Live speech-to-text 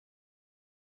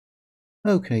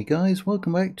Okay guys,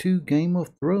 welcome back to Game of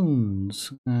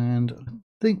Thrones, and I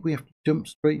think we have to jump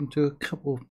straight into a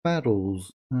couple of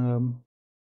battles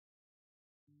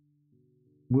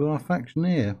with our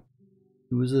factioneer,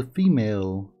 who is a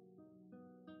female.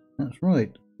 That's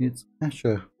right, it's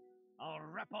Asha. I'll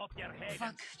rip off your head.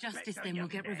 Fuck justice, then we'll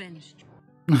get revenge.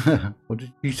 What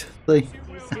did you say? Do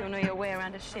you still know your way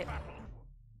around a ship?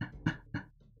 Let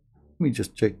me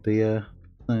just check the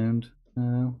sound.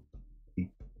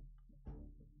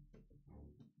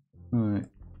 Right.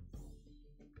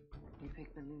 You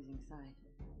picked the losing side.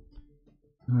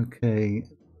 Okay,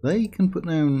 they can put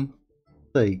down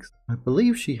stakes. I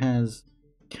believe she has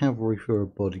cavalry for a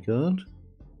bodyguard,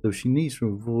 so she needs to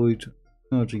avoid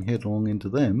charging headlong into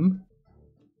them.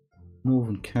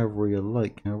 Northern cavalry are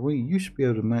light cavalry. You should be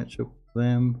able to match up with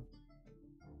them.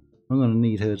 I'm going to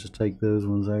need her to take those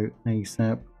ones out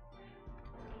ASAP.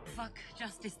 Fuck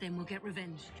justice, then we'll get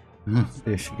revenge.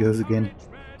 There she goes again.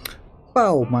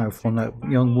 Foul mouth on that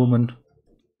young woman.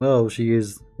 Well, she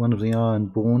is one of the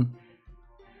Ironborn.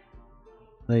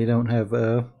 They don't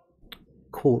have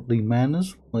courtly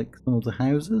manners like some of the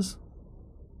houses.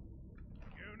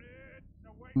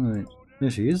 Right, there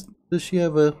she is. Does she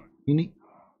have a unique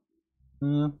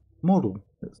model?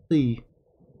 Let's see.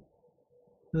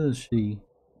 Does she?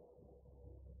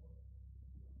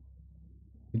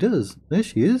 She does. There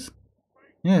she is.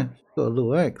 Yeah, she's got a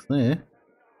little axe there.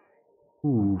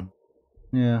 Ooh.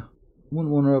 Yeah.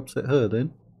 Wouldn't want to upset her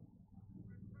then.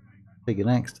 Take an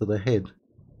axe to the head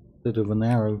instead of an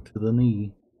arrow to the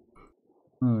knee.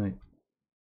 Right.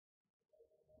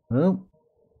 Well,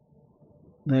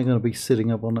 they're going to be sitting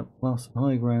up on that plus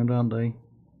high ground, aren't they?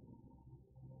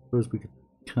 Suppose we could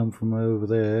come from over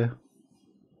there.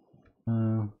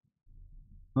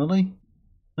 Are they?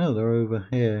 No, they're over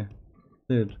here.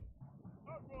 Good.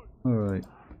 Alright.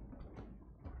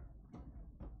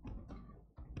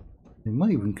 They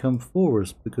might even come for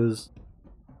us because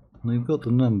they've got the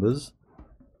numbers.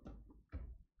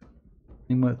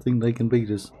 They might think they can beat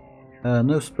us.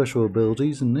 No special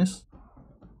abilities in this.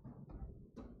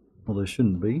 Well, there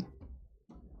shouldn't be.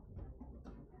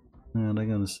 And they're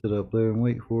going to sit up there and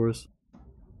wait for us.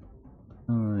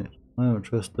 Alright, I don't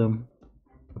trust them.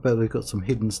 I bet they've got some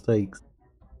hidden stakes.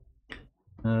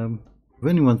 If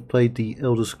anyone's played the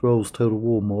Elder Scrolls Total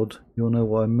War mod, you'll know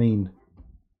what I mean.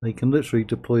 They can literally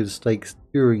deploy the stakes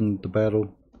during the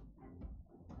battle.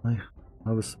 I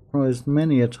was surprised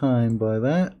many a time by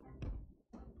that,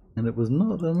 and it was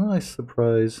not a nice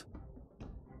surprise.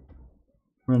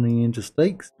 Running into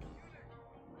stakes,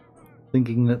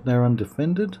 thinking that they're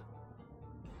undefended,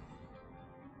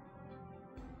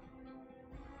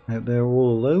 out there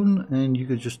all alone, and you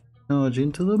could just charge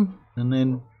into them, and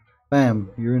then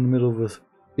bam, you're in the middle of a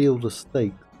field of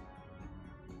stakes.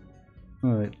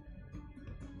 Alright.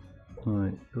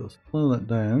 Alright, let's slow that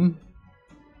down.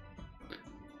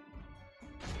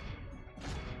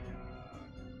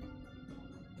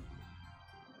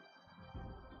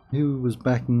 Who was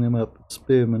backing them up?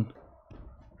 Spearman.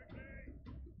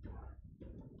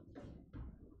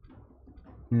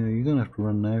 Yeah, you're gonna have to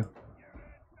run now.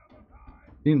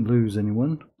 Didn't lose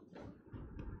anyone.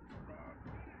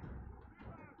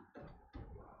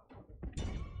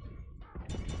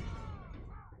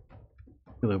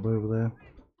 Get up over there.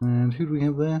 And who do we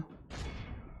have there?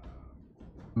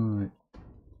 Alright.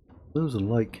 Those are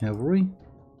light cavalry.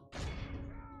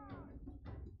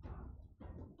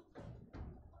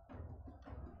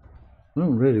 I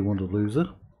don't really want to lose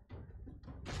her.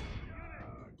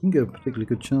 Didn't get a particularly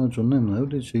good charge on them though,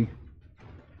 did she?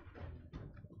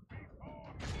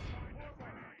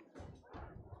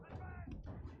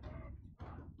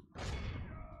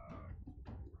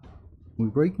 We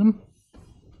break them?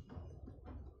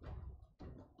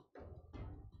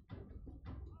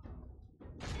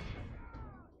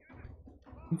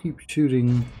 You keep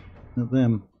shooting at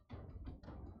them.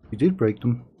 You did break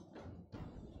them.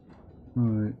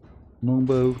 Alright,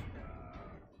 longbow.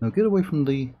 Now get away from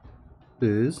the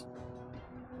spears.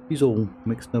 He's all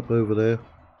mixed up over there.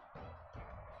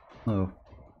 Oh,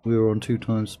 we were on 2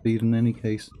 times speed in any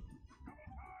case.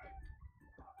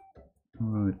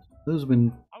 Alright, those have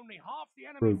been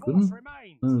broken.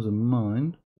 Those are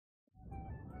mine.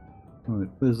 Alright,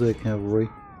 where's their cavalry?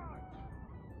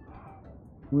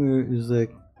 Where is their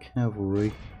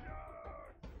cavalry?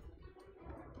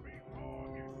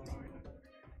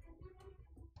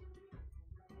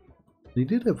 They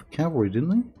did have cavalry, didn't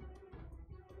they?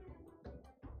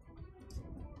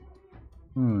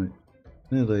 Alright,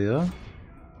 there they are.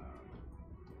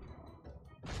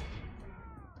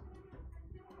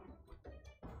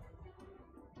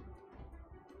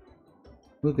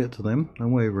 We'll get to them,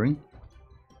 I'm wavering.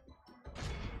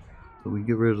 But we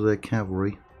get rid of their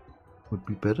cavalry. Would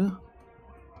be better.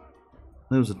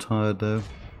 Those are tired though.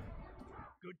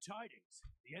 Good tidings.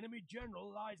 The enemy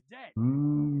general lies dead.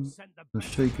 Sent the They're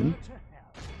best shaken. bird to hell.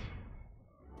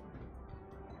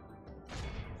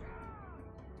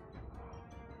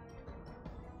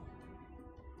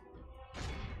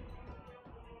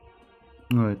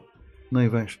 Right,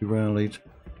 they've actually rallied.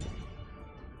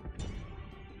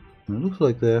 And it looks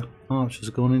like their archers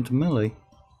have gone into melee.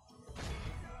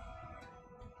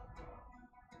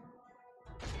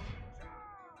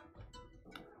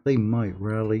 They might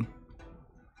rally.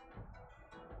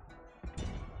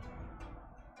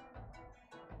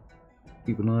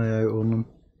 Keep an eye out on them.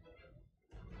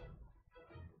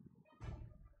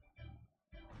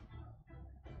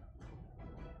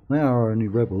 They are only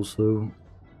rebels, so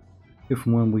if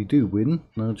and when we do win,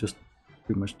 they'll just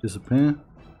pretty much disappear.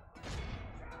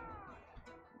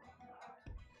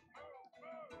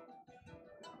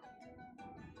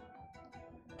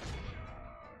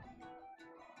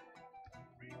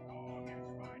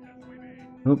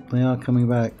 Oh, they are coming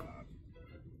back.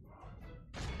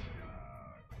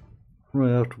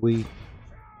 Right after we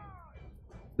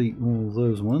beat all of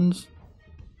those ones.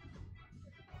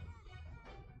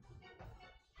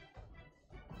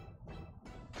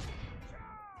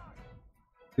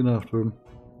 Get after them.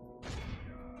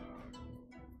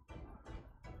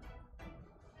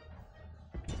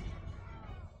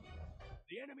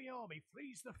 The enemy army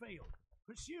flees the field.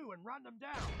 Pursue and run them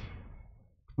down.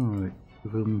 Alright,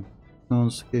 give them a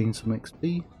chance to gain some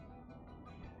XP.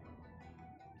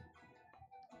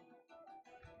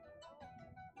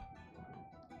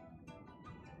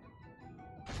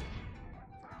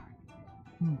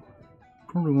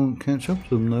 Probably won't catch up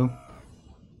to them though.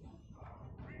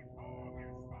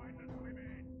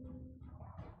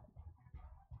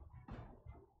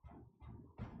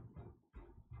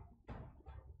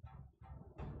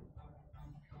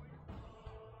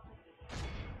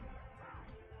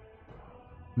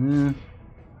 Yeah,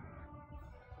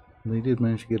 they did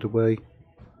manage to get away.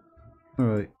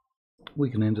 Alright, we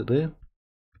can end it there.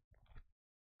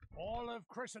 All of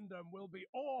Christendom will be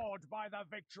awed by the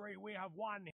victory we have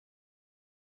won.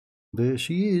 There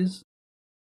she is.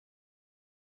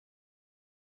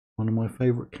 One of my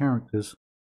favourite characters.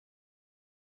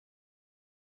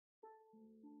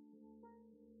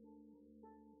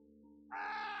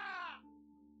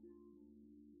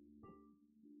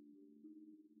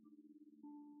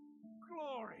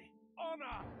 Glory,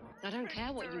 honor. I don't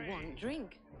care what you want.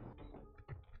 Drink.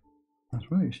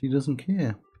 That's right, she doesn't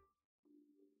care.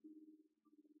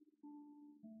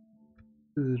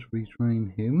 Could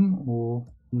retrain him, or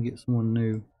can we get someone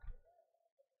new?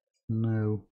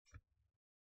 No.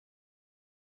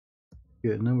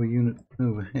 Get another unit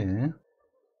over here.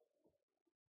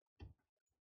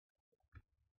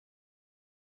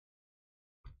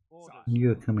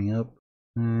 You're coming up,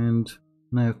 and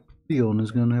now Theon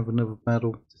is going to have another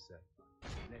battle.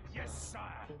 Yes,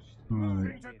 sire.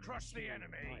 Right. Moving to crush the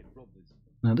enemy.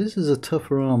 Now this is a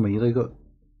tougher army. They got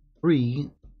 3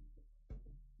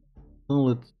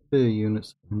 solid spear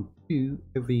units and 2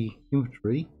 heavy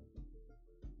infantry.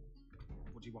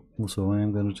 Also, I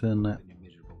am going to turn that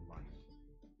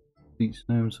beach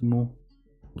down some more,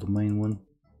 the main one.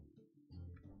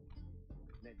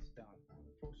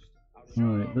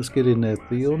 Alright, let's get in there,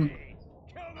 Theon.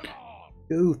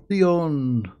 Go,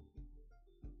 Theon!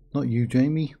 Not you,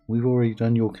 Jamie. We've already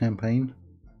done your campaign.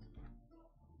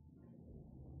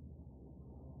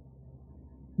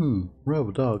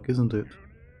 Rather dark, isn't it?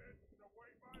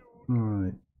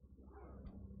 Alright.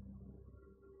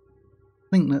 I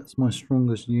think that's my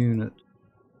strongest unit.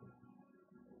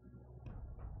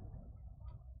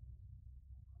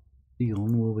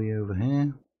 Theon will be over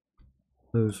here.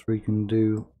 Those 3 can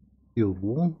do field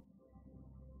wall.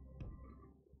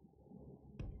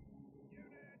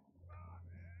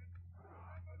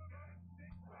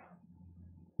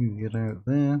 You get out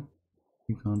there.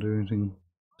 You can't do anything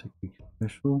particularly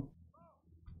special.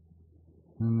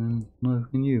 And then neither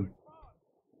can you.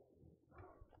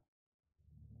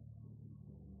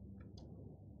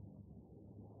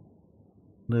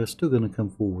 They're still going to come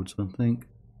forwards, I think.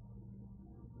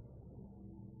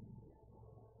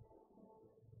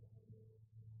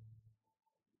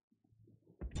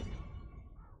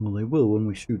 Well, they will when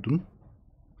we shoot them.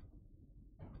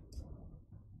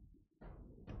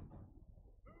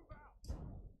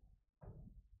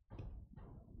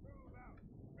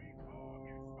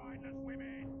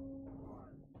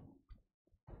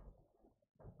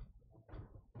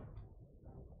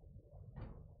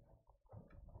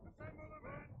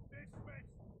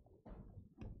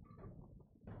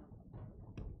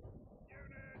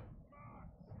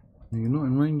 You're not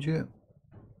in range yet?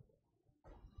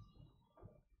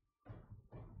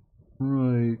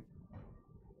 Right.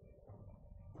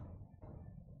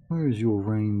 Where is your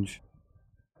range?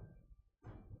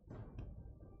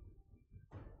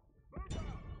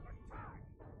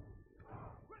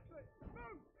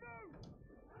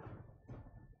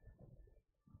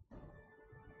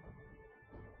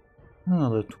 Ah,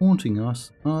 they're taunting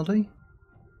us, are they?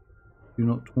 Do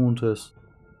not taunt us.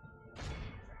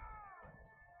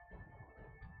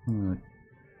 Alright.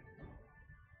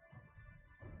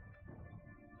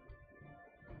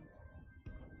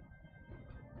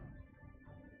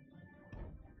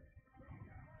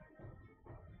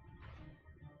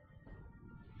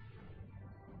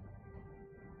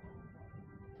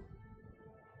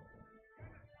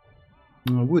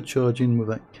 I would charge in with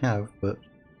that cav, but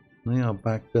they are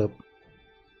backed up.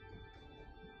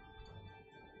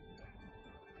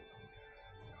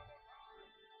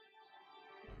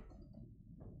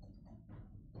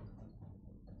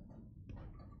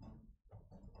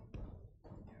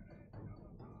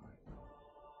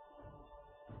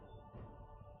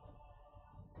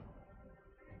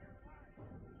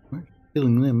 We're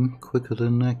killing them quicker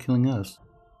than they're killing us.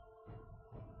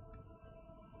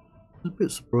 It's a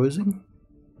bit surprising.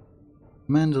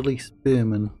 Mandalay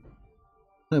Spearmen.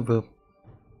 Have a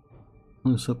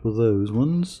close up with those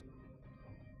ones.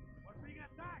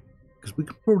 Because we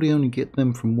could probably only get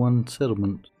them from one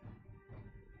settlement.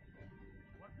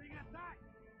 What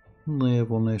do they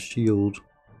have on their shield?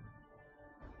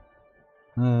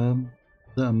 Is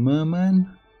that a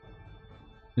merman?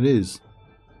 It is.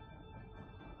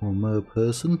 Or a mer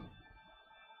person.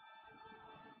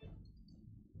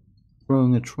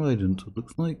 Throwing a trident, it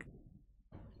looks like.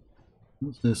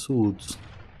 What's their swords?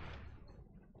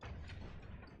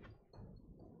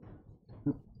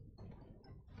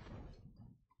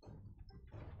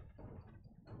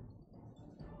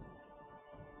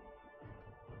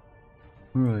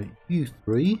 Right, you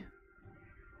three.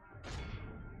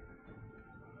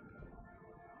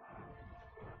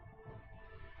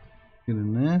 Get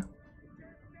in there.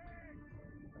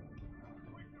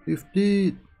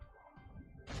 50.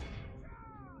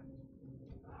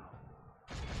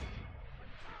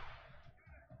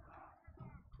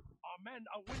 Our men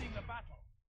are winning the battle.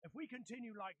 If we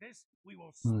continue like this, we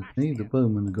will smash Okay, the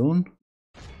bowmen are gone.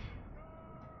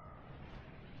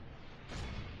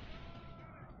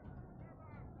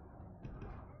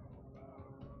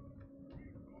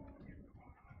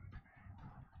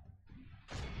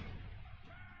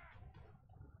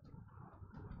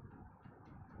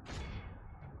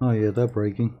 Oh yeah, they're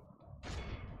breaking.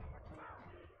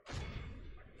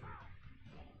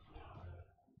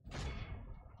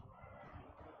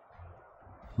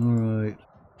 Alright.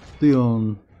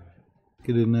 Theon,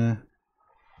 get in there.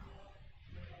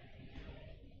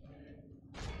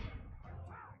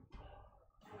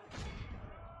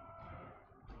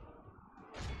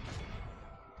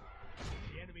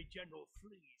 The enemy general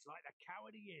flees like the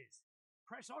coward he is.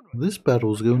 Press onward. This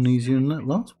battle's going easier than that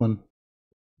last one.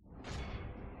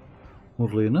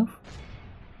 Oddly enough.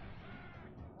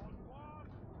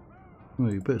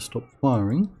 Well, you better stop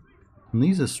firing. And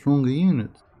these are stronger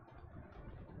units.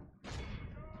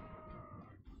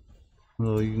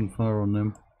 Oh, you can fire on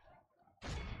them.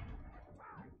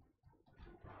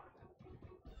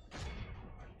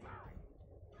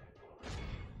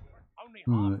 Only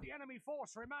half the enemy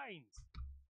force remains.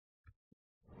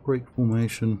 Break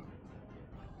formation.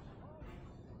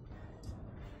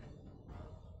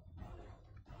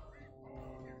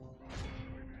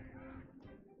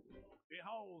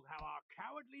 Behold how our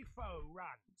cowardly foe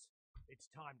runs. It's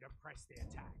time to press the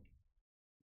attack.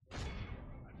 Attack.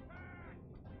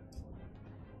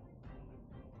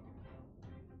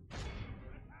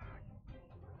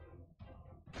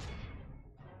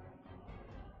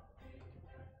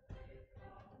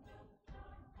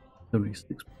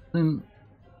 76%.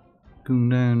 Going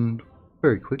down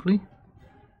very quickly.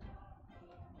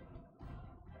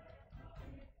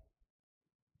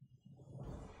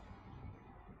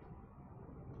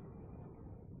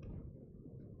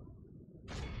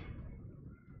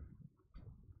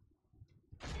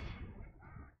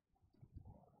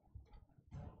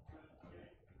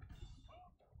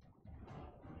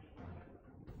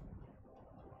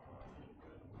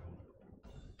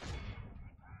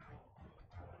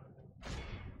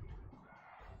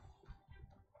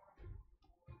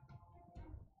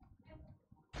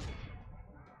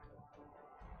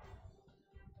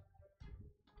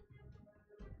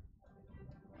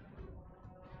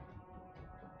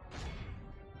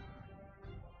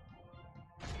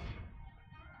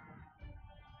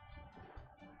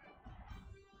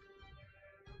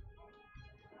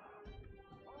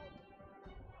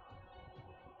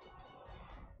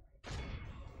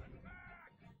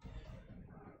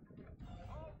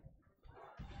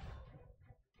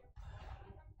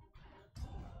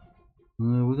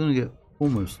 we're going to get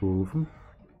almost all of them.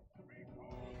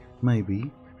 Maybe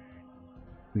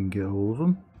we can get all of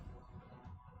them.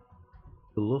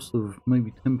 The loss of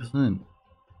maybe 10%.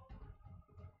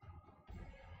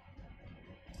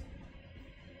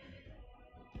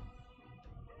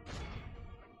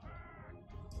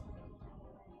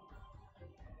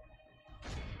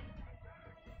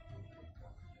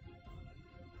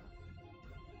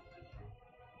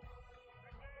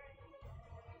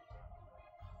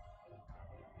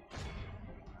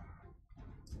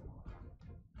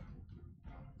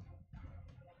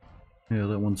 Yeah,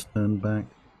 that one's turned back.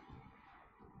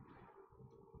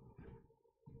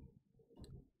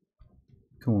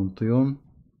 Come on, Theon.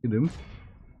 Hit him.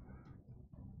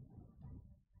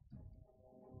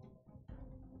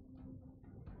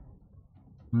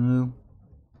 No.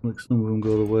 Like some of them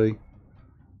got away.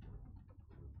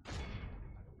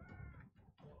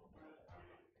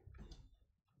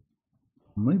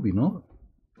 Maybe not.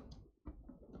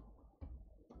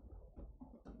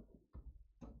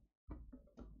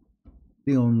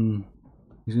 Theon,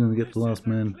 he's going to get the last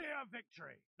man. Clear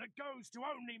victory that goes to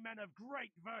only men of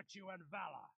great virtue and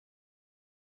valor.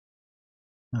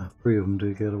 Ah, 3 of them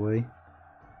do get away.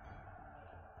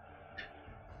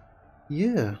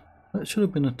 Yeah, that should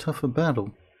have been a tougher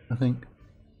battle, I think.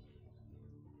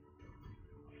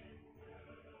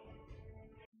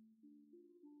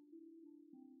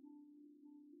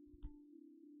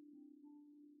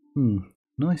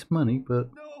 Nice money, but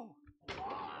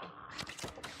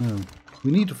no.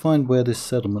 We need to find where this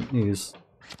settlement is.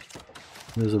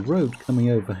 There's a road coming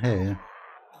over here.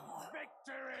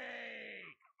 Victory!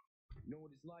 Know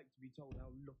what it's like to be told how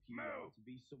lucky you are to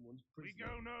be someone's We prisoner.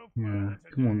 go no Yeah,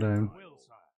 further come on today, down. will,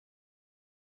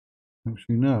 sire.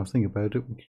 Actually, now I think about it,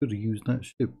 we should have used that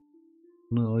ship.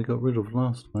 No, I got rid of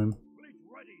last time. Fleet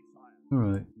ready, sire.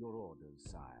 Alright. Your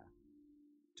orders, sire.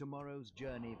 Tomorrow's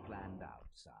journey planned out,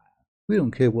 sire. We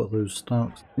don't care what those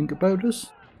Starks think about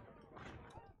us.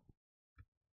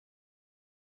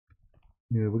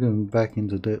 Yeah, we're going back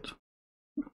into debt.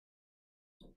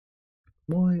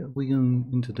 Why are we going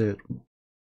into debt?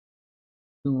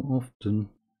 So often.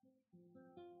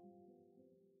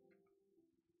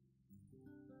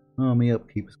 Army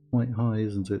upkeep is quite high,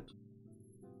 isn't it?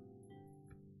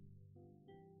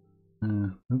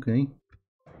 Okay.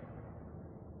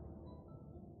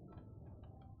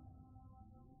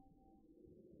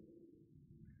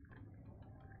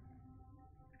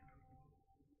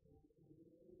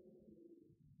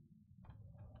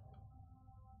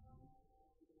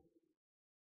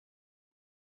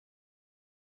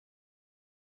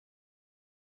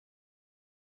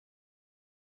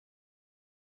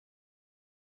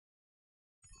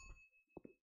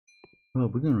 Well,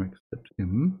 we're going to accept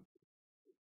him.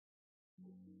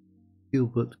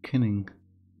 Gilbert Kenning.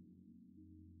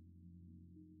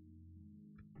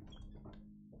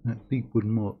 That Deepwood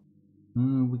Mott.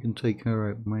 We can take her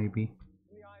out, maybe.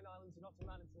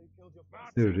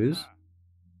 There it is.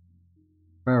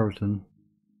 Barrington.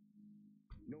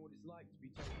 Know what it's like to be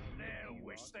told how They'll lucky you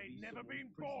wish are to they'd be never someone's been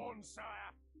prisoner. born, sire.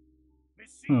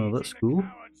 Oh, that's Besieging cool. the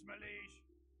cowards, my liege.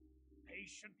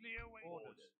 Patiently await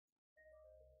orders.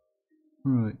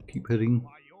 Right, keep heading. By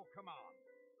your command.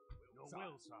 Your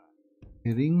will, sire.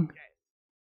 Heading. Yes.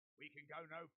 We can go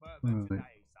no further Right.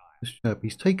 today, sire. This chap,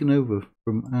 he's taken over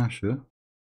from Asher.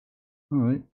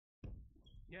 Alright,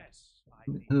 Yes, my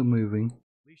liege. her moving.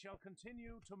 We shall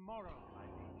continue tomorrow, my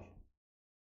liege.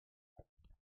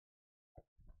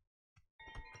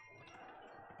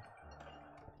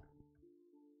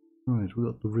 Right, we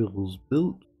got the rills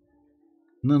built.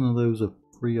 None of those are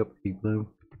free upkeep though.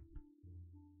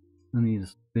 Only the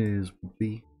stairs would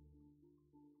be.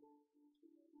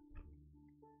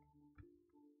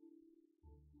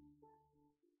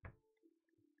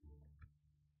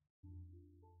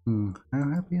 How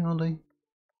happy are they?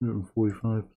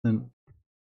 145%.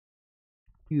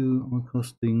 You are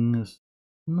costing us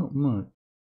not much.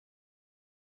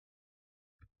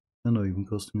 They're not even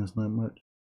costing us that much.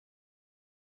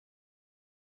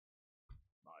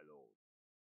 My lord.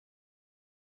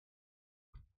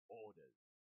 Orders.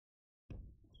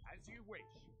 As you wish.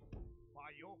 By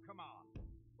your command.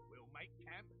 We'll make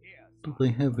camp here, What sire. do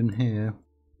they have in here?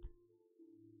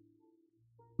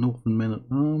 Northern men at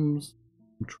arms.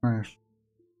 Some trash.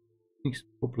 Decent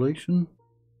population.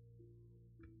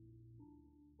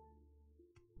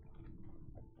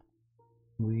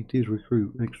 We did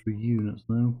recruit extra units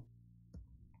though.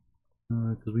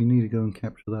 Because we need to go and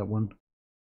capture that one.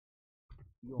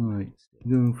 Your Right, Majesty.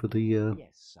 going for the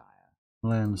Yes, sire.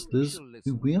 Lannisters, shall who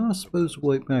listen we to are the supposed to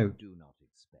proposal. wipe out, Do not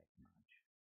expect much.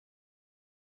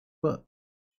 but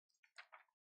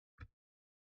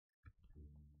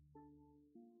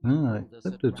Ah, Hold us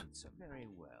at accepted. ransom. Very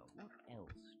well. What else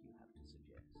do you have to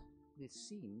suggest? This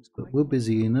seems But quite we're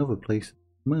busy in other places at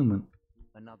the moment.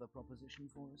 Another proposition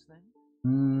for us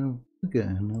then? We're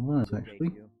getting a lot Good day actually.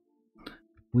 to you.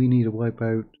 We need to wipe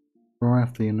out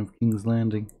Baratheon of King's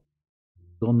Landing.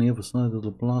 It's on the other side of the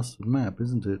blasted map,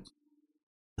 isn't it?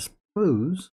 I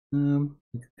suppose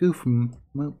we could go from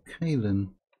Mount Caelan.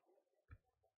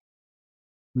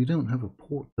 We don't have a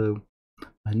port though.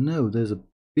 I know there's a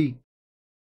big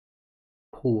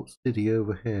port city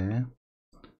over here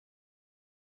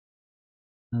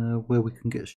where we can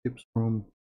get ships from.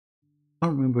 I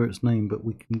can't remember its name, but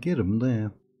we can get them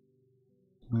there.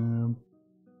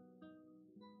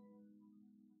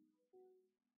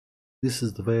 This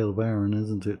is the Vale of Arryn,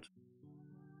 isn't it?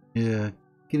 Yeah,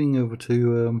 getting over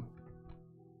to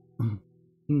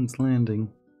King's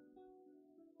Landing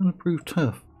gonna prove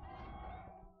tough.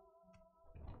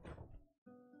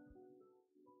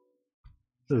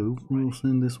 So we'll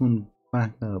send this one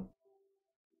back up.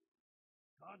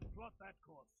 Can't plot that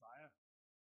course, sire.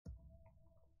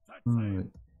 Set Alright.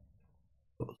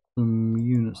 sail. Got some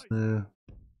units there.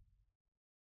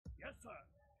 Yes, sir.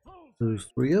 Full Those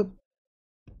sail. 3 up.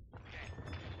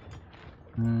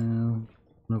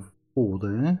 Another 4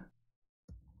 there.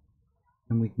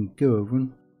 And we can go over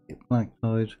and get black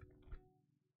tide.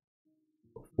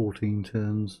 Got 14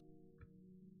 turns.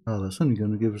 Oh, that's only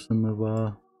going to give us some of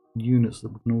our units that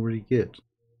we can already get.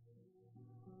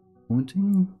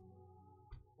 Pointing.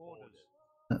 Orders.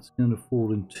 That's going to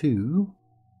fall in 2.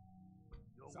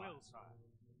 Your will, sire.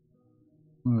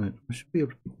 Right, I should be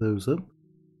able to pick those up.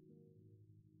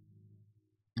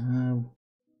 Going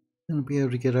to be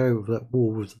able to get out of that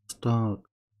war with the Stark.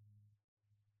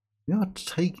 We are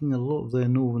taking a lot of their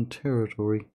northern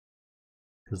territory.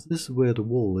 Because this is where the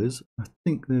wall is. I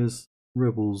think there's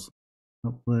rebels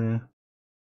up there.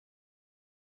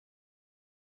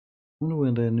 I wonder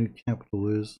where their new capital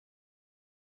is.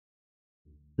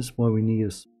 This is why we need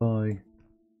a spy.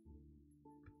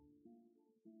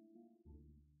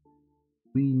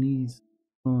 We need a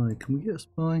spy. Can we get a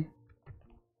spy?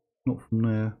 Not from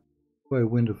there. Where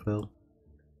Winterfell?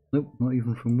 Nope, not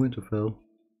even from Winterfell.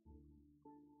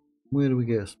 Where do we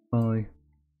get a spy?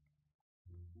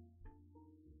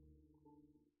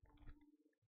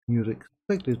 You'd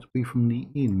expect it to be from the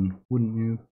inn, wouldn't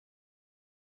you?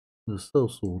 The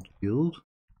Sellsword Guild,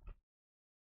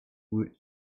 which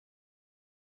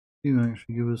do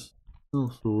actually give us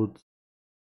sellswords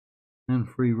and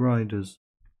free riders.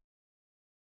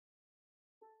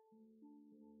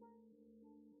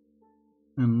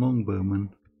 And longbowmen.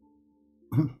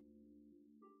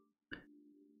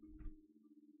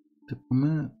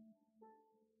 Diplomat.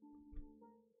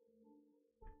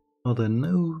 Are there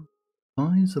no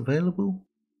spies available?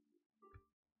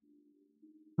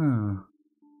 Ah.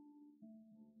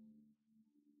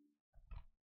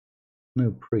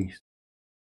 No priest.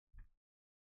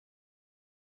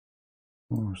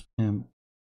 Forest camp.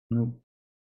 Nope.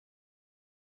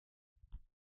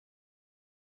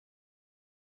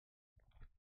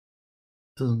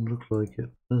 Doesn't look like it,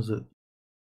 does it?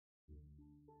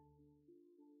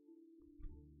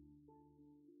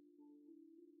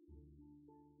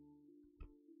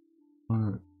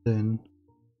 Alright, then.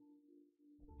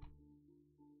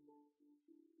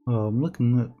 Oh, I'm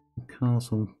looking at the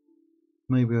castle.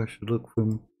 Maybe I should look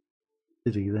from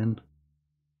city then.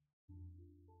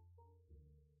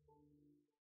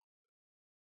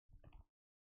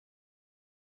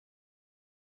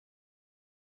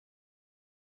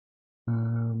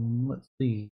 Let's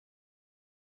see.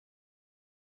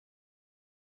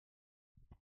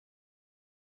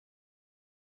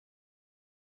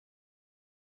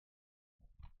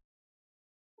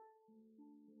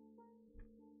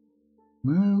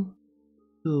 No,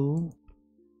 still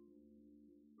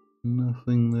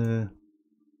nothing there.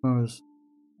 As far as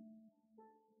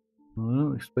well, I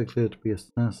don't expect there to be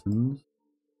assassins.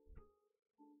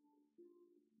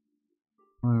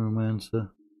 Pyromancer.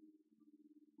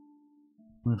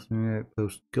 Mercenary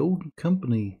outpost. Golden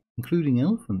Company, including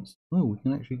elephants. Oh, we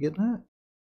can actually get that.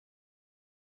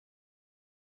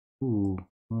 Ooh,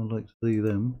 I'd like to see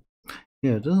them.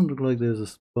 Yeah, it doesn't look like there's a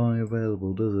spy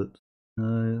available, does it?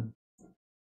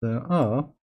 There are,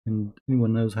 and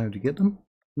anyone knows how to get them?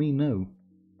 Me, no.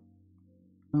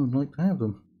 I would like to have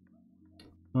them.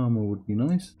 Armor would be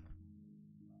nice.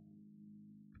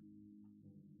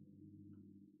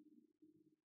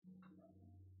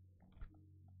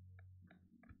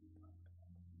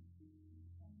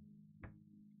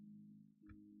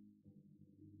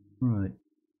 Right.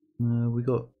 We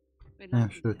got We'd like you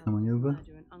Asher to help coming us over.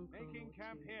 murder an uncle Making or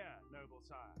camp two. here, noble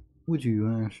sire. Would you,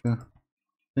 Asher?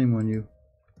 Shame on you.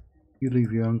 You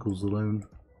leave your uncles alone.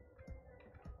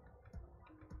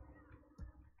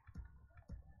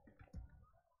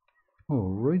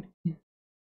 Alrighty.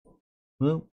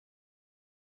 Well,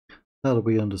 that'll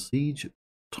be under siege.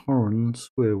 Torrens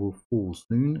Square will fall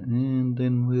soon, and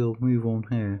then we'll move on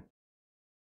here.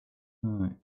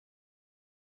 Alright.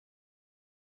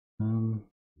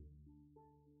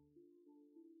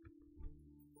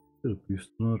 Could have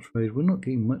boosted our trade. We're not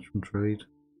getting much from trade.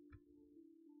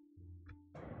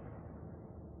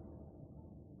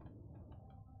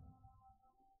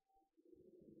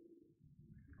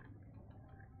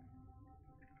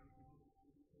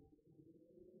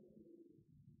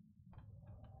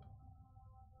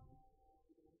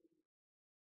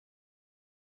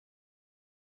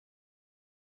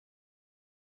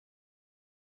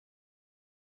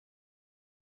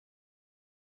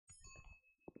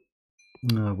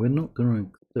 No, we're not going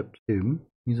to accept him.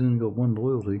 He's only got one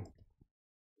loyalty.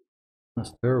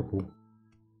 That's terrible.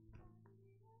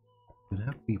 We'd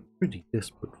have to be pretty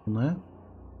desperate for that.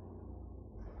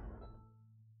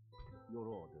 Your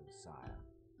orders, sire.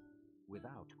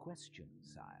 Without question,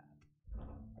 sire.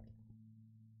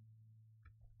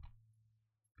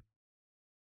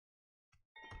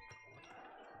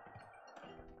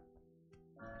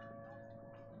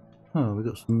 Oh, we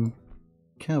got some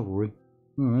cavalry.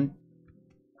 Alright.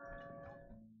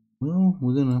 Well,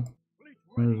 we're gonna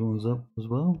bring those ones up as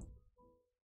well.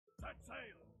 Set sail.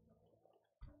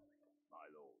 My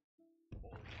lord.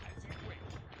 All as you wish.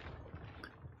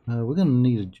 We're gonna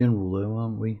need a general though,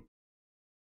 aren't we?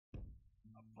 A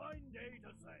fine day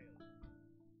to sail.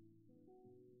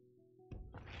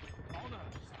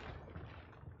 Honors.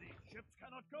 These ships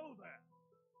cannot go there.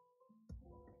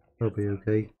 That'll be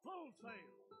okay. Full sail.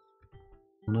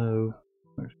 No,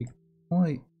 actually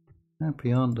quite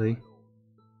happy, aren't they?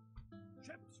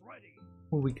 Ships ready.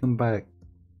 Will we come back?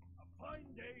 A fine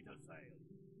day to sail.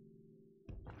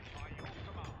 By your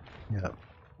command. Yeah,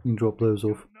 we can drop those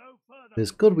off. No further.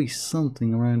 There's got to be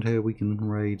something around here we can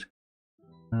raid.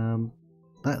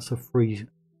 That's a free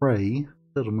prey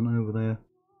settlement over there.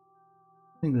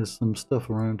 I think there's some stuff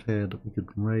around here that we could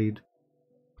raid.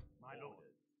 My lord.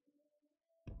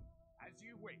 As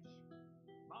you wish.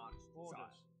 March orders.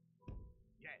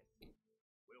 Yes.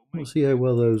 We'll see how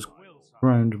well those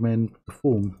ground men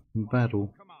perform in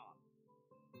battle.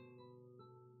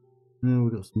 Yeah,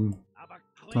 we've got some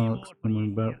tarks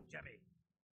coming about.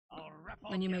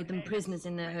 When you made them prisoners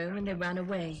in their home and they ran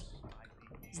away.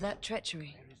 Is that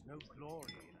treachery?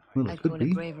 Well, it I'd could call it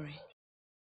be. bravery.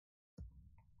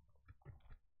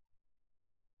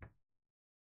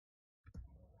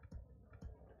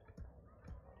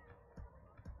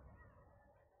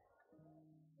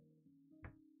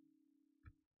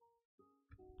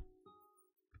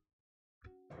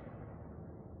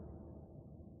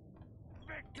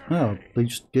 Oh, they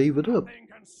just gave it up.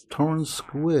 Torrens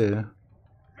Square.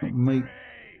 Mate.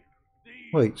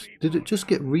 Wait, did it just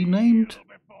get renamed?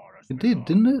 It did,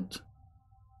 didn't it?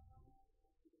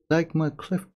 Dagmar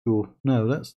Cleftjaw. No,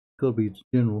 that's gotta be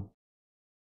general.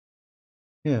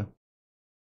 Yeah.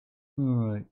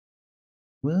 Alright.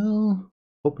 Well,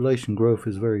 population growth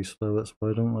is very slow, that's why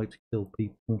I don't like to kill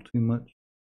people too much.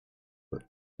 But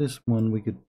this one we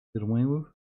could get away with.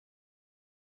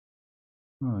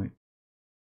 Alright.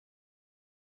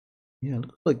 Yeah,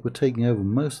 looks like we're taking over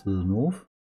most of the north.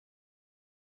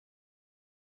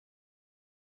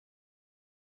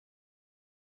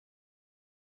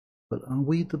 But are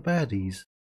we the baddies?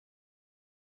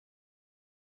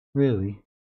 Really?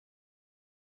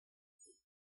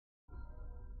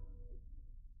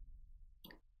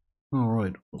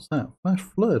 Alright, what's that? Flash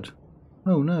flood!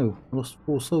 Oh no, lost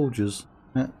 4 soldiers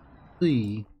at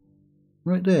sea.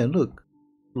 Right there, look.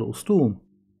 A little storm.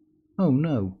 Oh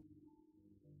no.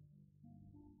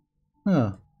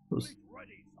 Ah, that was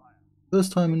the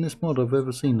first time in this mod I've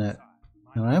ever seen that.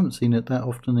 And I haven't seen it that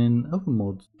often in other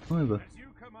mods either. As you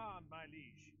command, my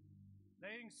liege.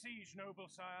 Laying siege, noble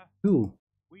sire. Cool.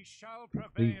 We shall We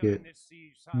prevail get in this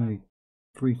siege, sire.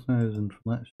 3,000 for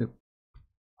that ship.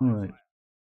 Alright.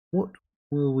 What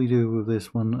will we do with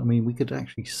this one? I mean, we could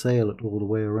actually sail it all the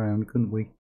way around, couldn't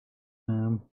we?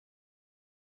 So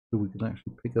we could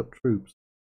actually pick up troops.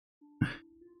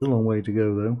 It's a long way to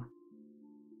go though.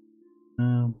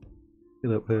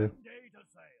 Get up here.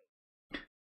 It's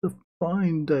a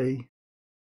fine day.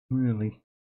 Really.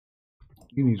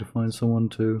 You need to find someone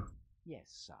to Yes,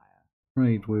 sire.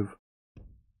 trade with.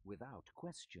 Without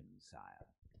question, sire.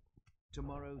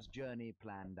 Tomorrow's journey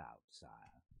planned out, sire.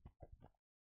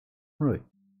 Right.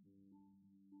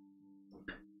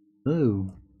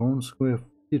 So, Torrens Square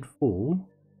did fall.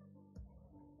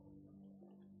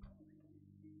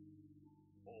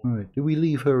 Right, do we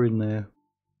leave her in there?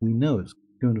 We know it's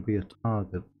going to be a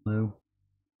target, though.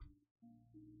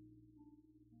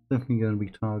 Definitely going to be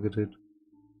targeted.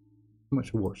 How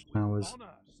much are watchtowers?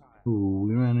 Honor, sire. Ooh,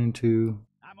 we ran into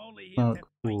I'm only here Dark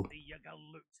to Hall. fight the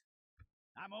Yagaloot.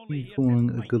 I'm only here Calling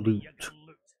to a fight the galoot.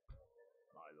 Yagaloot.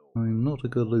 My lord. I'm not a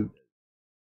galoot.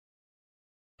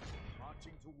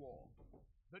 Marching to war.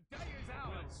 The day is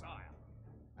ours, sire.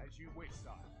 As you wish,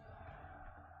 sire.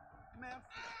 The day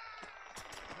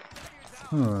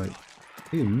is ours, Alright,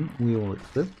 sire. him we all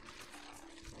accept.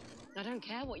 I don't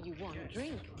care what you want.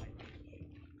 Drink.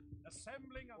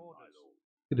 Assembling orders.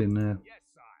 Get in there, Yes,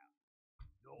 sire.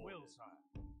 Your will, sire.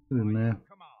 get in By there, your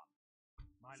command.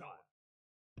 My lord.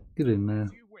 get in there.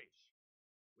 As you wish.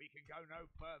 We can go no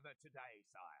further today,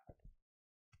 sire.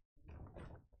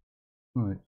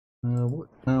 Right, what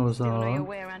towers Still know your are...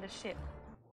 way around a ship.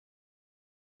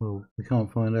 Well, we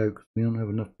can't find out because we don't have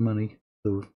enough money.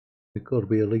 So it's got to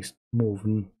be at least more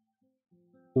than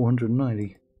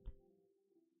 490.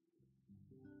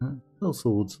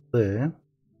 Sellswords there.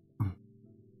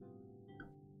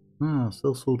 Ah,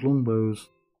 sellsword longbows.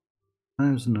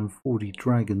 1,040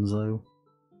 dragons though.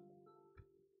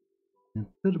 It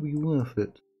better be worth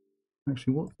it.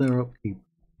 Actually, what's their upkeep?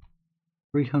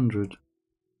 300,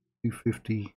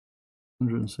 250,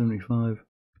 175.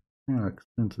 They are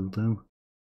expensive though.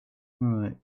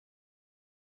 Right,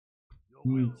 Your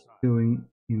will, you sire. going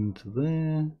into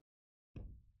there.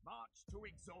 March to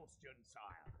exhaustion,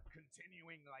 sire.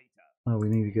 Continuing later. Oh, we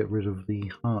need to get rid of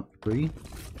the heart tree.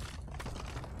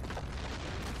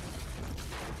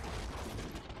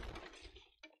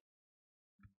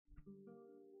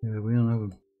 Yeah, we don't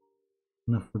have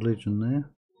enough religion there.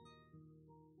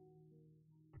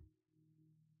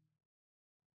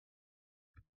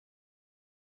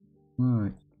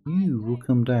 Right, you will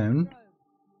come down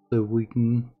so we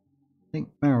can take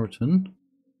Barrington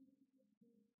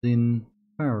in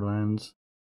Barrowlands.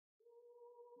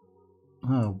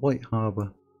 Ah, White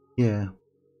Harbour. Yeah,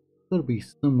 gotta be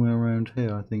somewhere around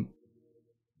here, I think.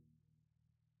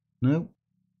 Nope,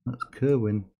 that's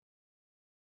Kerwin.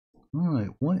 Alright,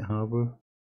 White Harbour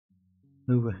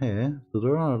over here. So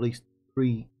there are at least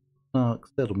 3 dark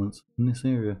settlements in this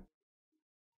area.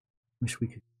 Wish we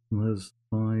could get those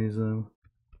spies though.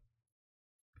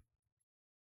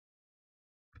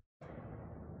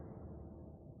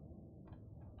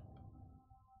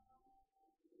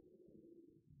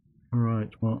 Alright,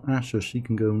 well Asher, she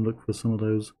can go and look for some of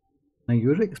those. Now you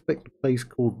would expect a place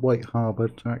called White Harbour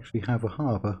to actually have a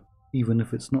harbour, even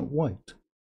if it's not white.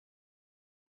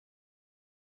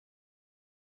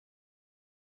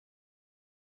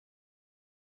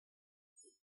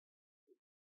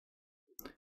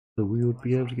 So we would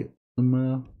be able to get some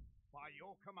By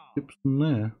your command. ships from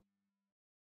there.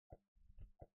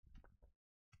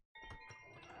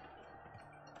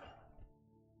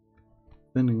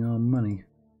 Spending our money.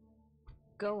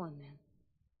 Go on then.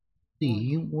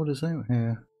 See what is out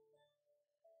here.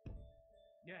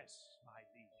 Yes, my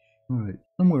liege. Right,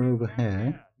 somewhere over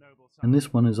here. Noble sire. And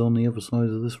this one is on the other side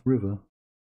of this river.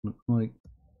 Looks like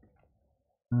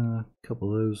a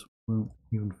couple of those won't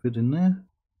even fit in there.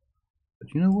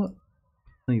 But you know what?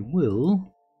 They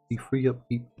will be free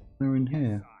upkeep there in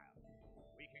here. Sire.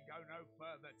 We can go no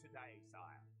further today,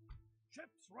 sire.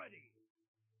 Ships ready.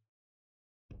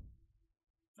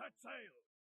 Set sail.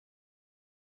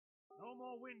 No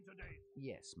more wind today.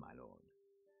 Yes, my lord.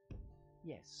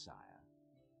 Yes, sire.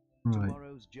 Right.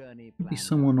 Tomorrow's journey Could be planned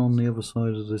someone out, on the sire. other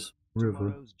side of this river.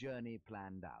 Tomorrow's journey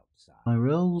planned out, sire.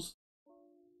 Tyrells?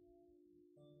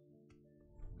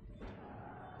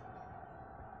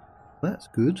 That's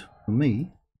good for me.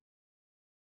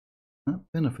 That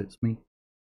benefits me.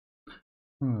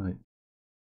 Alright,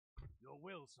 Your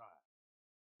will, sire.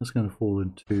 that's going to fall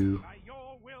into... By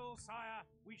your will, sire,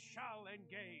 we shall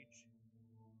engage.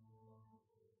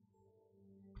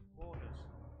 Orders.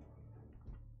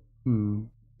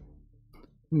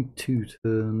 Only 2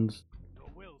 turns. Your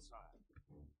will,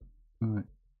 sire. Alright.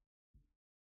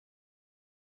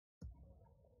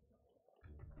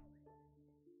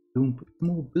 Don't put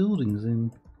more buildings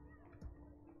in.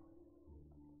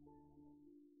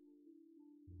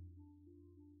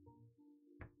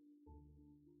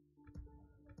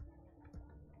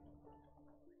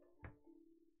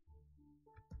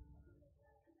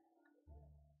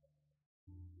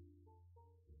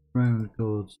 Round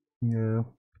gods, yeah.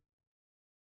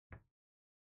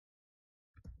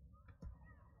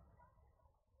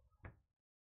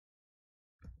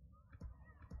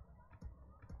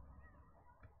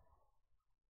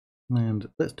 And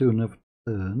let's do another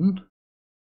turn.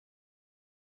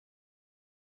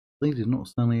 They did not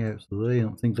stand out, so they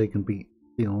don't think they can beat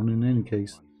Theon in any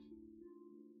case.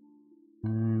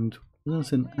 And we're going to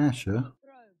send Asher.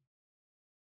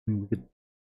 I mean, we could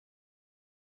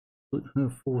put her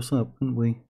force up, couldn't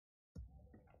we?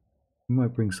 We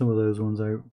might bring some of those ones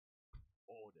out.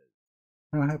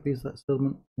 How happy is that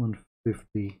settlement?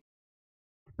 150.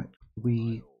 In fact,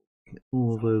 we get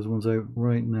all of those ones out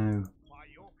right now.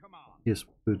 Yes,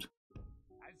 good.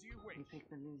 You pick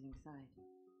the losing side.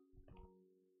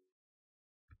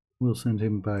 We'll send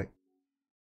him back.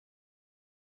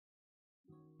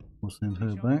 We'll send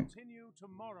her back.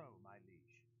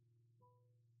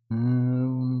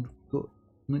 Got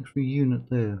an extra unit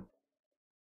there.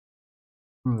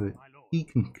 Right, he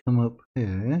can come up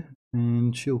here,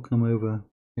 and she'll come over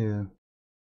here.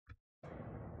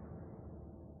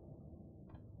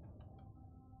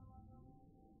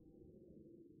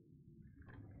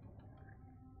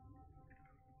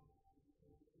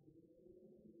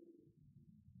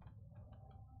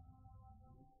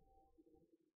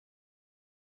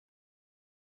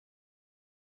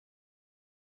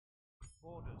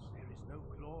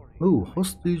 Oh,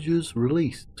 hostages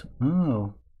released.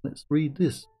 Oh, let's read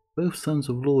this. Both sons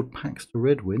of Lord Paxter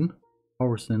Redwyn,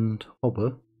 Horace and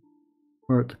Hobber,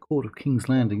 were at the court of King's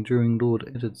Landing during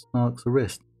Lord Eddard Stark's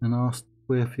arrest and asked to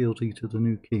swear fealty to the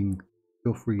new king,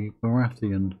 Joffrey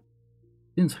Baratheon.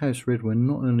 Since House Redwyn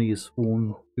not only is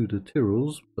sworn to the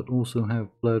Tyrells, but also have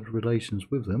blood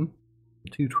relations with them, the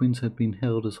two twins had been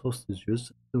held as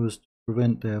hostages so as to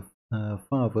prevent their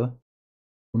father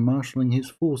from marshalling his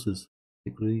forces,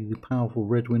 particularly the powerful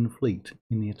Redwyn fleet,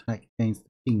 in the attack against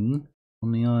the king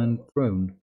on the Iron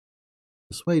Throne.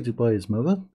 Persuaded by his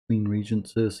mother, Queen Regent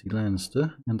Cersei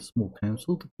Lannister, and a small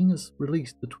council, the king has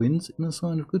released the twins in a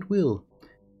sign of goodwill,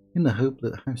 in the hope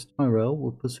that House Tyrell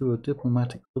will pursue a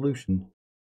diplomatic solution,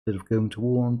 instead of going to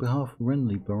war on behalf of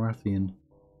Renly Baratheon.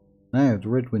 Now the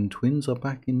Redwyn twins are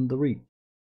back in the Reach.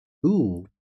 Cool.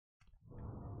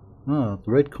 Ah,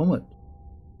 the Red Comet.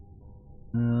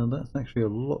 That's actually a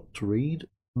lot to read.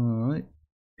 Alright,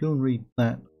 go and read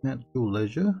that at your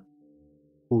leisure.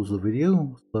 Pause the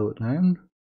video, slow it down,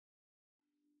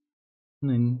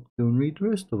 and then go and read the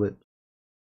rest of it.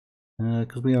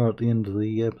 Because we are at the end of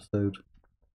the episode.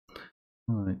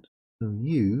 Alright, so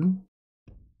you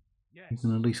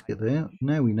can at least get there.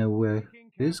 Now we know where it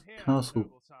is. Castle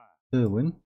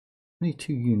Irwin. Only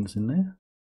 2 units in there.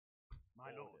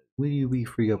 Will you be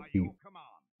free upkeep?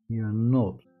 You are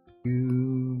not.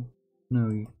 You... No,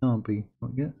 you can't be.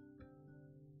 Not yet.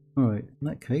 Alright, in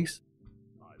that case,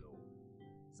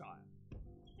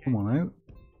 come on out.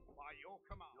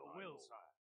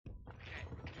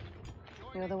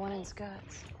 You're the one in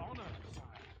skirts.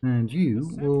 And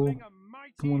you will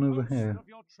come on over here.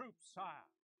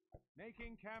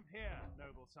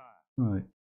 Right.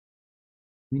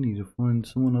 We need to find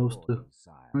someone else to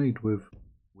trade with.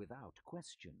 Without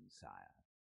question, sire.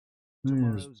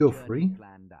 There's Tomorrow's Joffrey. journey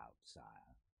planned out, sire.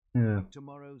 Yeah.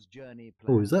 Tomorrow's journey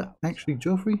Oh, is that planned out, actually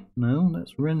sire. Joffrey? No,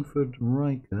 that's Renford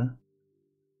Riker.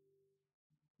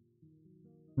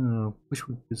 Oh, wish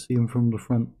we could see him from the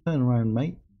front. Turn around,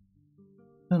 mate.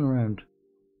 Turn around.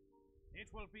 It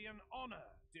will be an honor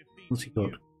What's he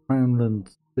defeating got? you. Crownland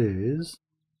Spears.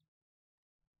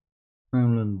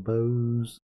 Crownland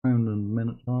Bows. Crownland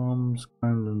Men-at-Arms.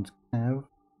 Crownland Cav.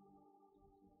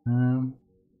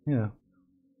 Yeah.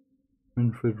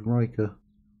 Renford Riker.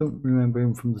 Don't remember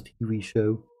him from the TV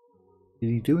show. Did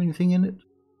he do anything in it?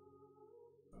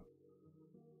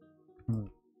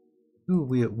 Who are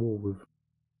we at war with?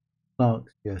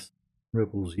 Starks, yes.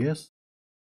 Rebels, yes.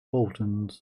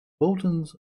 Boltons.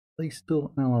 Boltons, they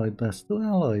still allied. They're still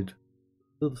allied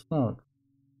to the Starks.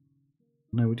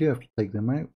 No, we do have to take them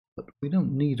out, but we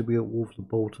don't need to be at war with the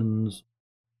Boltons.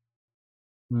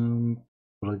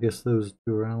 But I guess those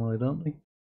two are allied, aren't they?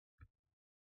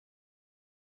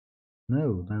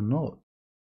 No, they're not.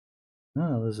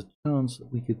 Ah, there's a chance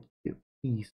that we could get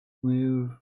peace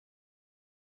with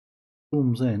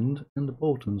Storm's End and the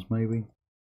Boltons, maybe.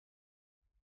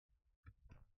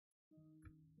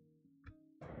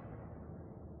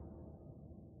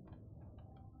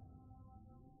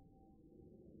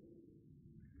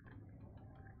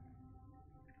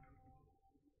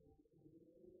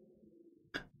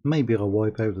 Maybe I'll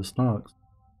wipe out the Starks.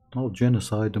 I'll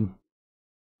genocide them.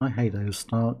 I hate those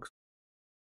Starks.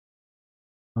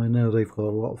 I know they've got a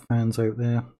lot of fans out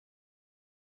there,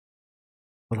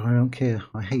 but I don't care.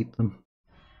 I hate them.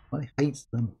 I hate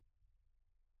them.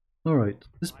 Alright,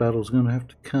 this battle's going to have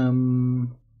to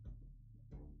come...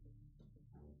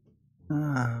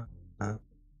 well,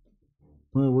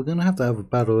 we're going to have a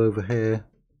battle over here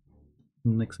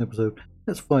in the next episode.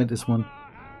 Let's fight this one.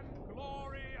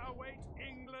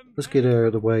 Let's get out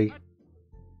of the way.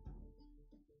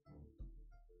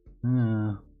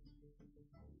 Ah,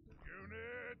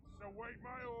 Units, await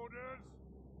my orders.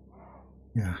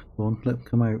 yeah, go on, let them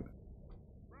come out.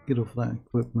 Get off that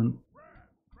equipment.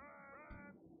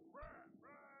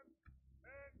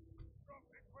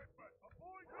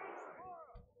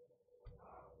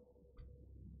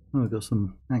 Oh, I got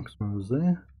some axe throwers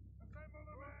there.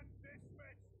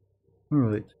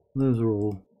 Alright, those are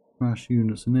all crash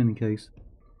units in any case.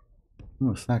 I'm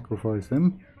going to sacrifice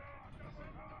them.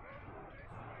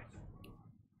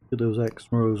 Get those axe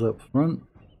throwers up front.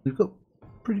 They've got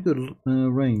pretty good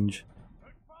range.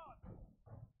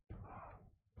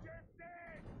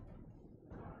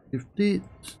 If it...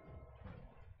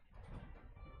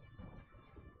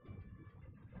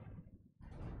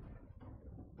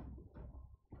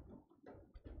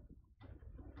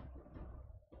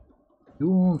 You're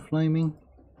all flaming?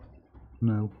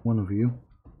 No, one of you.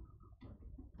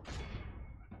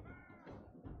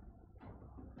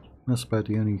 That's about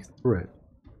the only threat.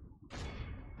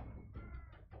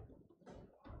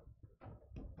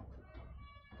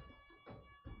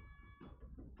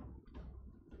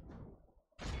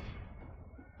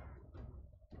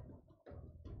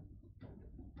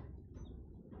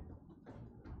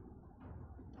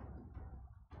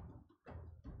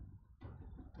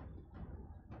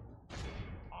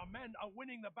 Our men are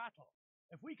winning the battle.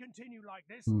 If we continue like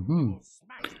this, Mm-hmm. we will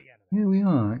smash the enemy. Here we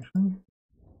are, actually.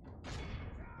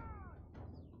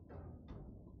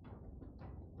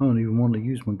 I don't even want to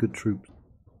use my good troops.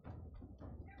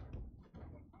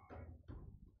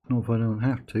 Not if I don't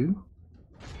have to.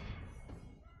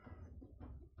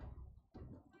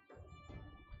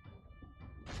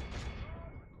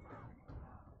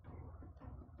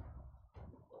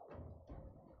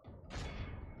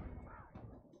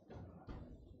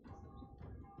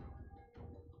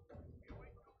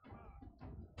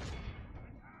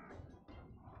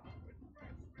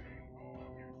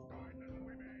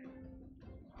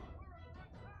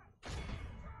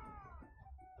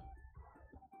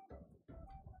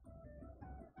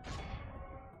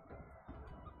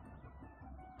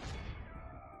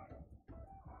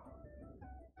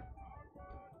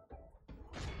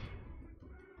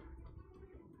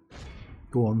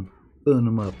 Go on, burn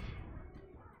them up.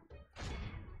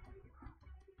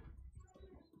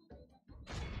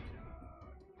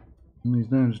 And he's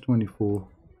down to 24.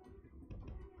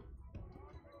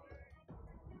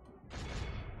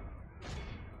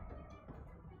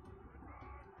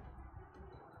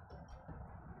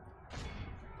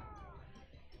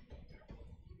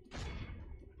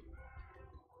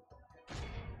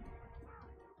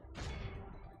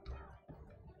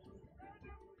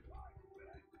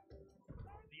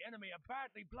 The enemy are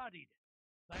badly bloodied.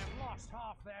 They have lost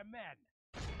half their men.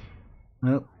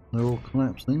 Yep, they're all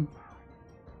collapsing.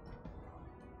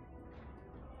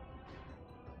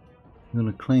 I'm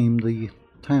going to claim the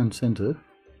town centre.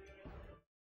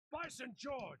 By St.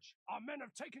 George, our men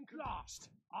have taken last.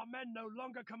 Our men no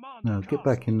longer command Now the get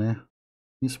back castle. in there.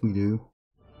 Yes, we do.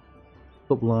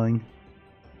 Stop lying.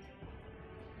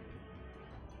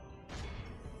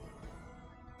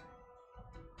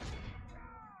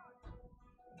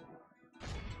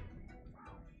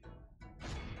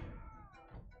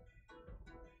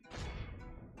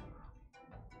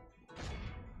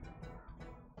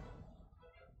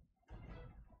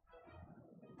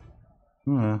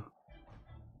 Ah,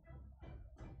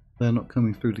 they're not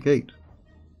coming through the gate.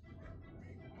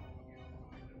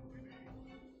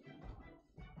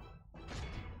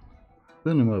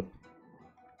 Burn them up.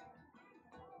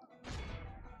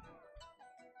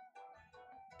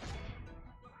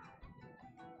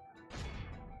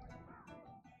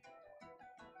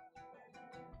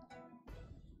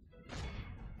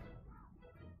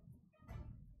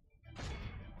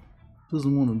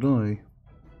 Doesn't want to die.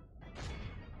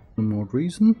 Some odd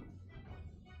reason.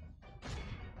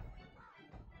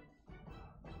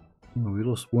 Oh, we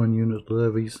lost one unit to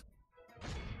levies.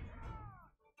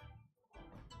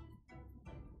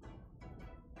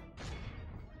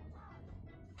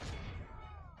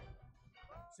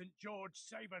 St. George,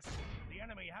 save us. The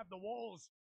enemy have the walls.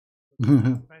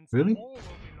 Defense Really? All will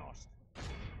be lost.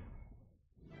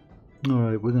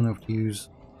 Alright, we're going to have to use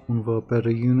one of our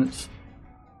better units.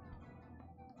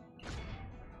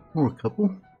 Or a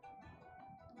couple.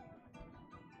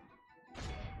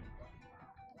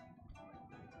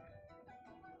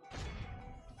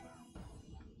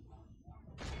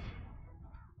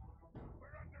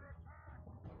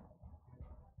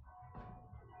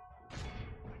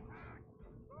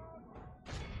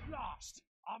 Lost.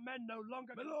 Our men no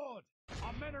longer. My lord,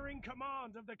 our men are in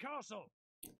command of the castle.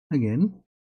 Again.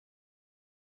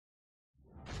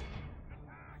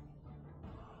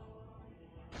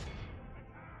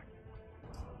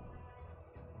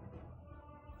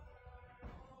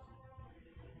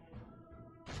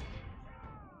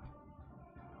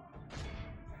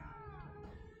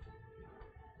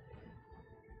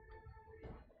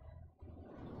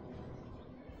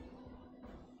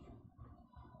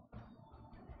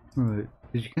 Right,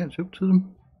 did you catch up to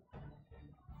them?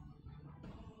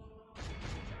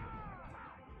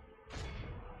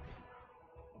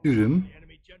 Shoot him. The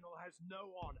enemy general has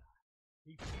no honor.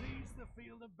 He flees the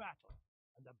field of battle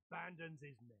and abandons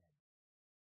his men.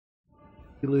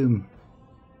 Kill him.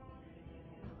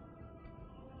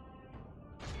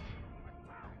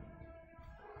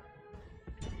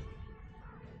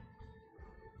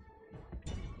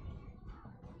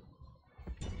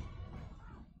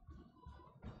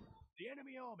 The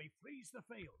enemy army flees the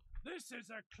field. This is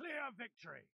a clear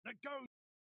victory. The go.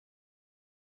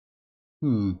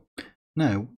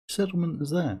 Now, which settlement is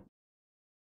that?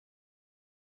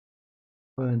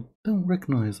 I don't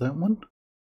recognise that one.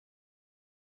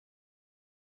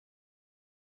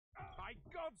 By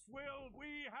God's will,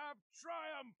 we have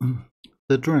triumphed.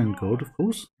 The Drowned God, of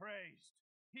course. Praised.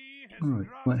 He has Alright,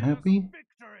 granted quite us happy.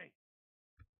 victory.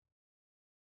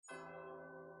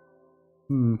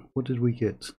 What did we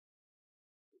get?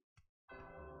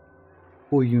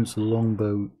 4 units of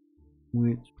longbow,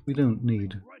 which we don't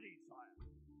need. Ready, sire.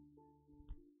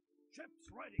 Ships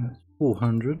ready. That's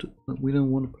 400 that we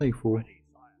don't want to pay for. Ready,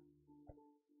 sire.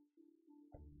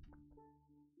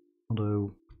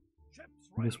 Although, Ships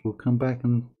I ready. guess we'll come back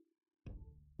and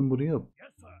somebody up.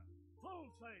 Yes, sir. Full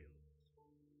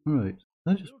sail. Alright,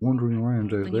 they're just wandering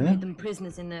around over When you there. made them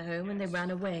prisoners in their home and they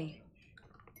ran away.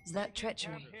 Is that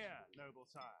treachery? Camp here, noble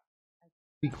sire.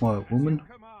 Be quiet, As woman.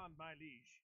 you command, my liege.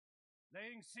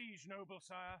 Laying siege, noble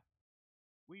sire.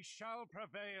 We shall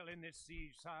prevail in this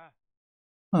siege, sire.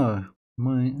 Ah,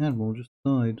 my admiral just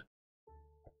died.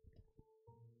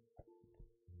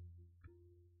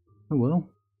 Oh well.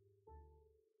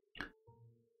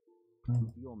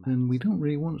 Your Then we Majesty. don't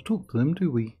really want to talk to them,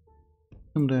 do we?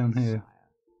 Come down here. Sire.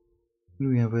 Who do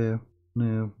we have here?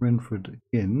 Now, Renford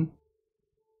again.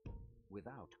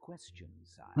 Without question,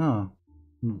 sire. Ah,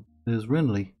 there's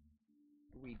Renly.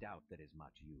 We doubt there is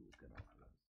much you can offer us.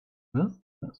 Well,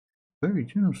 that's very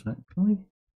generous, actually.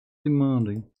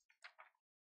 Demanding.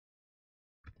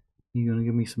 You gonna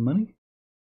give me some money?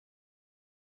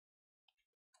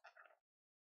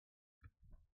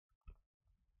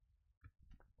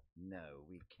 No,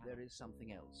 we can't. There is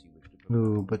something else you wish to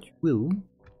propose. Oh, but you will.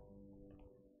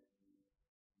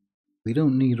 We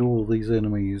don't need all these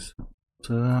enemies,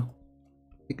 so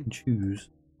pick and choose.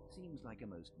 Seems like a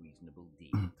most reasonable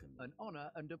deal to me. An honor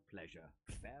and a pleasure.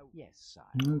 Fair. Yes, sire.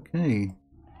 Okay.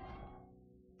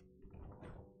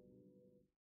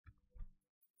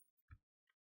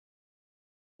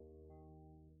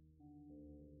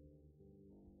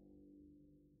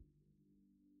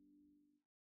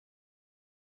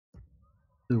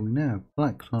 So we now have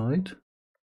Black Tide.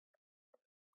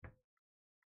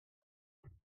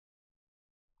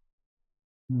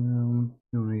 Don't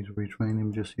need to retrain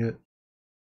him just yet.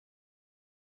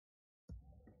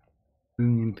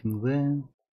 Doing anything there,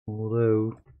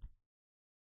 although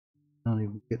can't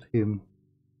even get him.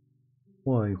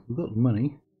 Why? We've got the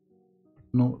money,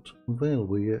 not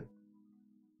available yet.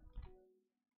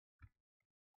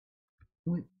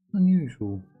 Quite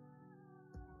unusual.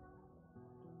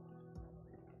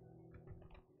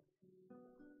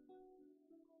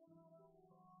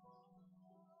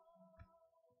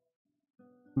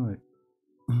 Right.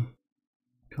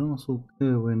 Castle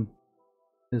Kerwin.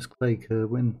 There's Clay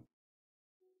Kerwin.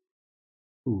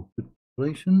 Ooh, good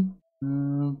population.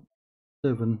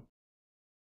 7.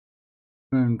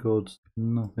 Crown Gods,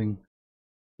 nothing.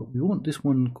 But we want this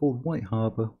one called White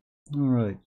Harbour.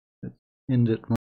 Alright, let's end it.